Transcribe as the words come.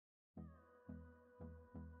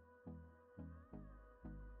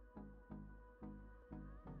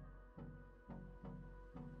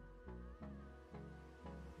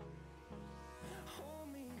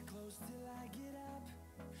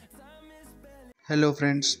Hello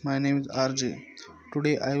friends, my name is RJ.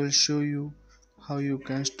 Today I will show you how you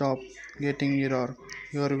can stop getting error.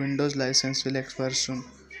 Your Windows license will expire soon.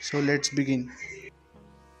 So let's begin.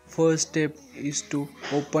 First step is to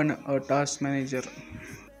open a task manager.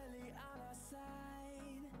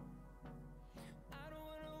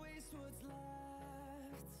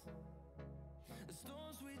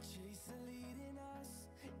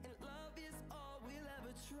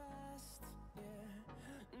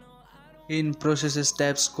 In Processes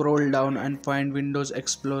tab, scroll down and find Windows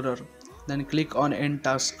Explorer. Then click on End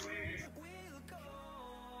Task.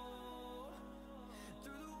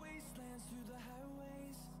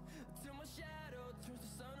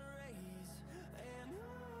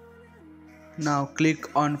 Now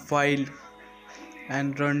click on File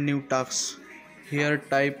and Run New Tasks. Here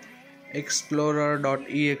type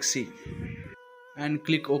explorer.exe and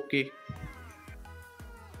click OK.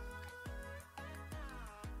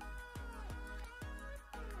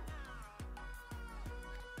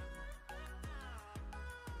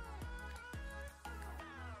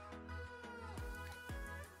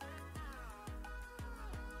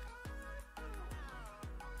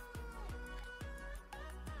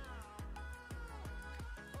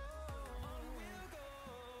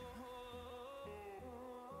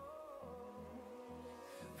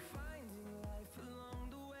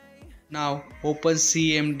 Now open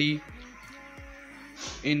CMD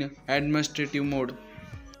in administrative mode.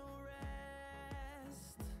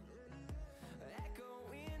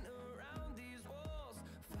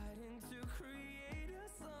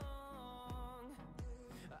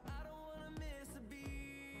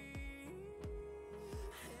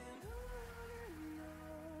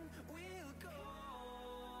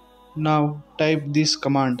 Now type this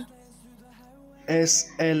command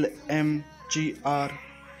slmgr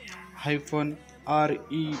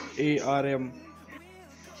rearm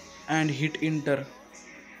and hit enter.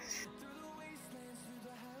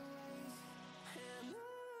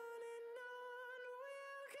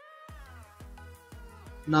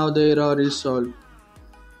 Now the error is solved.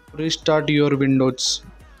 Restart your Windows.